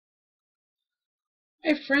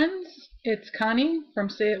Hi friends, it's Connie from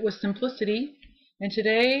Say It With Simplicity, and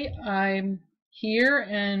today I'm here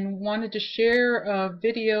and wanted to share a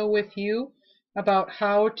video with you about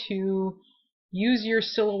how to use your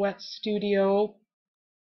Silhouette Studio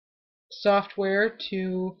software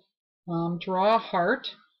to draw a heart.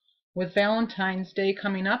 With Valentine's Day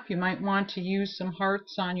coming up, you might want to use some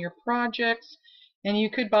hearts on your projects, and you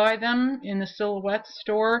could buy them in the Silhouette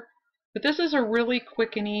store, but this is a really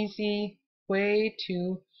quick and easy way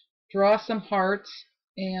to draw some hearts,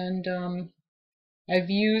 and I've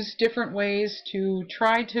used different ways to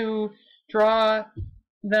try to draw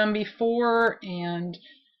them before, and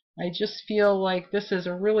I just feel like this is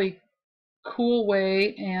a really cool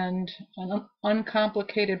way and an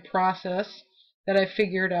uncomplicated process that I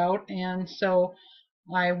figured out, and so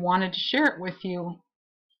I wanted to share it with you.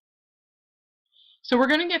 So we're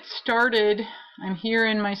going to get started. I'm here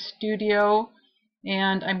in my studio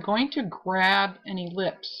and I'm going to grab an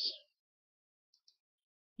ellipse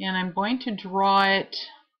and I'm going to draw it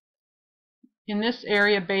in this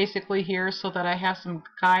area basically here so that I have some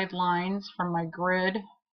guidelines from my grid.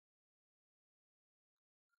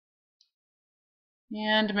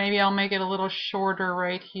 And maybe I'll make it a little shorter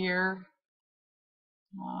right here.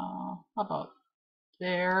 How about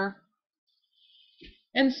there?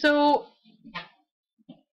 And so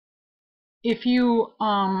if you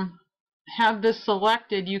have this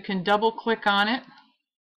selected, you can double click on it,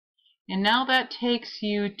 and now that takes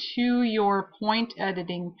you to your point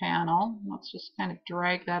editing panel. Let's just kind of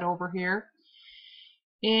drag that over here,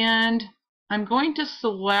 and I'm going to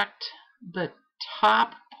select the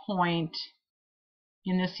top point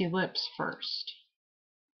in this ellipse first,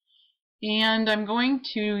 and I'm going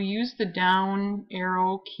to use the down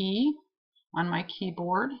arrow key on my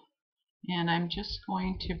keyboard, and I'm just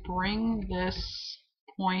going to bring this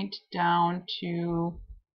point down to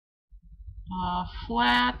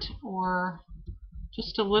flat or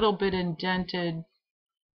just a little bit indented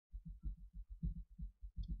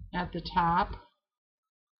at the top.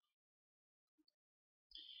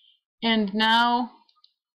 And now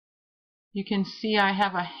you can see I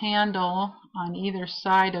have a handle on either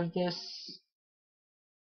side of this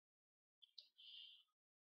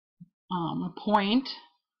point,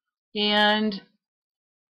 and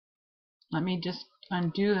let me just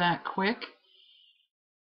undo that quick.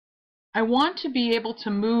 I want to be able to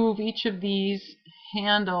move each of these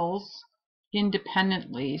handles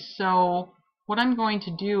independently, so what I'm going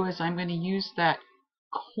to do is I'm going to use that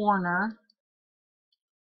corner,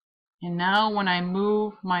 and now when I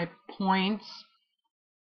move my points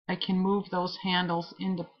I can move those handles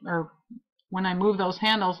when I move those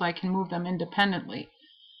handles I can move them independently.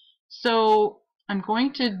 So I'm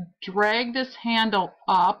going to drag this handle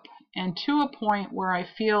up and to a point where I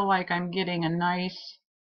feel like I'm getting a nice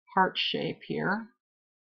heart shape here.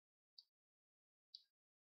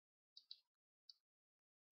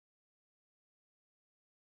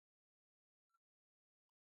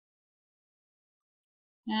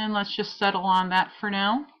 And let's just settle on that for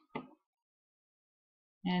now.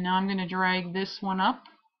 And now I'm going to drag this one up.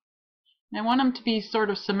 I want them to be sort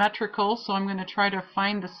of symmetrical, so I'm going to try to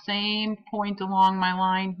find the same point along my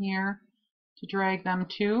line here to drag them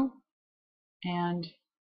to, and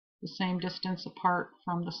the same distance apart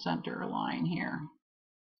from the center line here.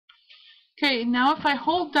 Okay, now if I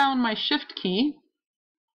hold down my Shift key,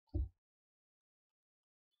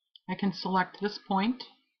 I can select this point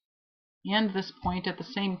and this point at the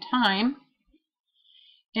same time,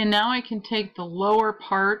 and now I can take the lower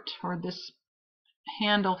part, or this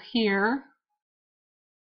handle here,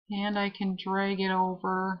 and I can drag it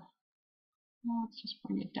over. Let's just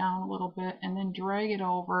bring it down a little bit and then drag it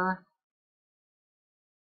over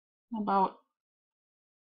about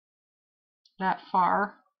that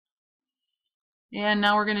far. And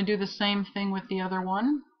now we're going to do the same thing with the other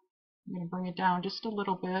one. I'm going to bring it down just a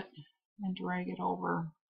little bit and drag it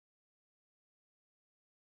over.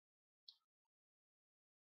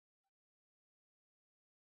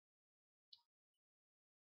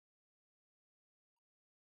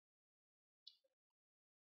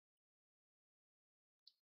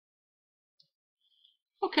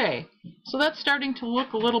 Okay, so that's starting to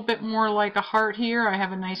look a little bit more like a heart here. I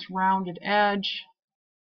have a nice rounded edge.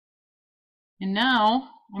 And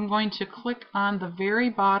now I'm going to click on the very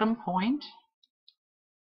bottom point,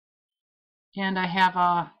 and I have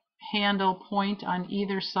a handle point on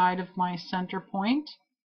either side of my center point.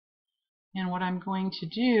 And what I'm going to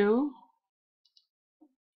do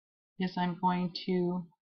is I'm going to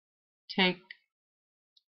take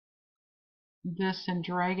this and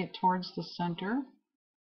drag it towards the center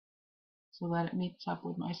so that it meets up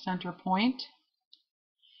with my center point.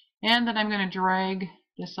 And then I'm going to drag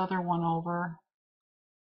this other one over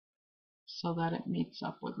so that it meets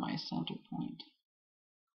up with my center point.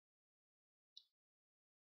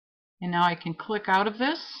 And now I can click out of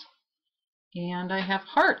this, and I have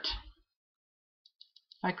heart.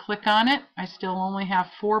 If I click on it, I still only have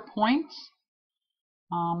 4 points,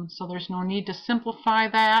 so there's no need to simplify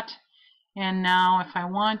that. And now if I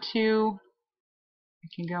want to, I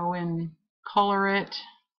can go and color it.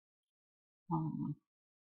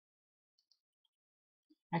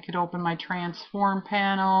 I could open my transform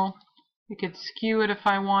panel. I could skew it if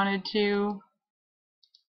I wanted to.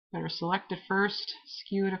 Better select it first,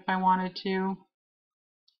 skew it if I wanted to.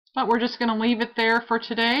 But we're just going to leave it there for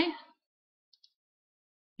today.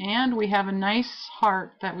 And we have a nice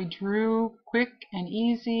heart that we drew quick and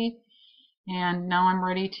easy. And now I'm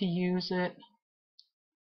ready to use it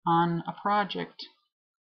on a project.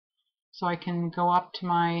 So I can go up to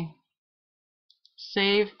my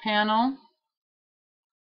Save panel.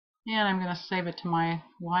 And I'm going to save it to my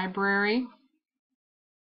library.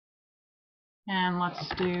 And let's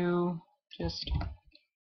do just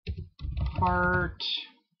part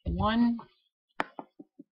 1.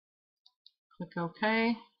 Click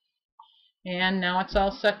OK. And now it's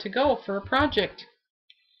all set to go for a project.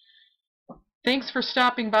 Thanks for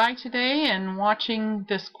stopping by today and watching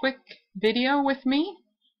this quick video with me.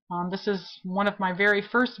 This is one of my very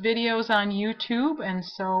first videos on YouTube, and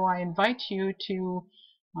so I invite you to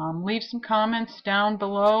leave some comments down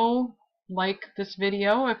below, like this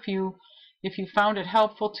video if you found it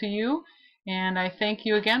helpful to you. And I thank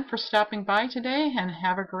you again for stopping by today, and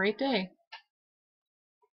have a great day.